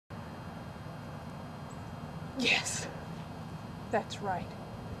Yes, that's right.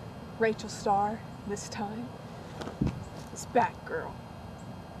 Rachel Starr, this time, is Batgirl.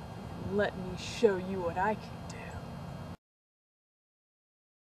 Let me show you what I can do.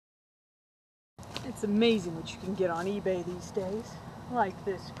 It's amazing what you can get on eBay these days, like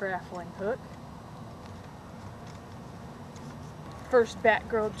this grappling hook. First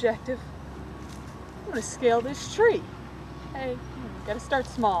Batgirl objective, I'm gonna scale this tree. Hey, gotta start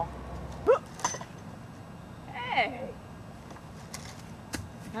small. Hey!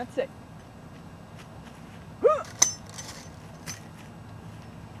 That's it.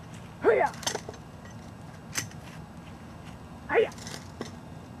 Hiya! Hiya!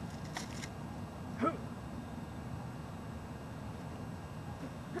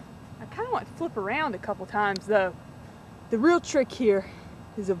 I kind of want to flip around a couple times though. The real trick here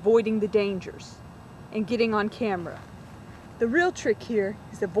is avoiding the dangers and getting on camera. The real trick here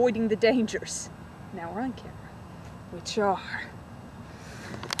is avoiding the dangers. Now we're on camera, which are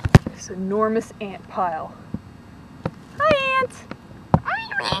this enormous ant pile. Hi, ant!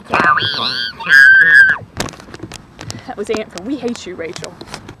 That was ant for we hate you, Rachel.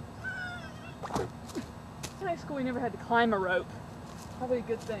 In high school we never had to climb a rope. Probably a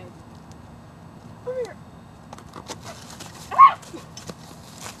good thing. Come here.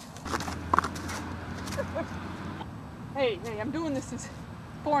 Hey, I'm doing this as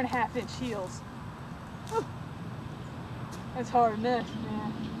 4.5-inch heels. Whew. That's hard enough,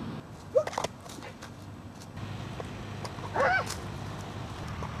 man.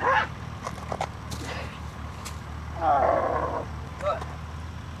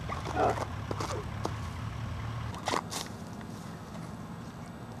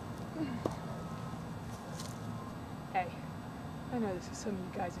 Hey, I know this is some of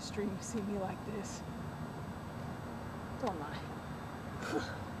you guys' dream to see me like this. Don't lie.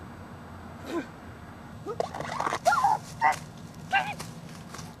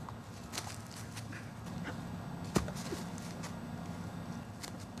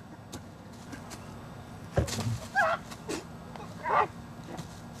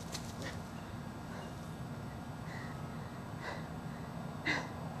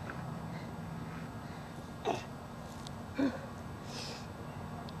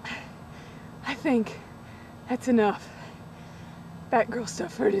 I think that's enough Batgirl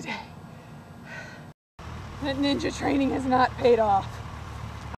stuff for today. That ninja training has not paid off.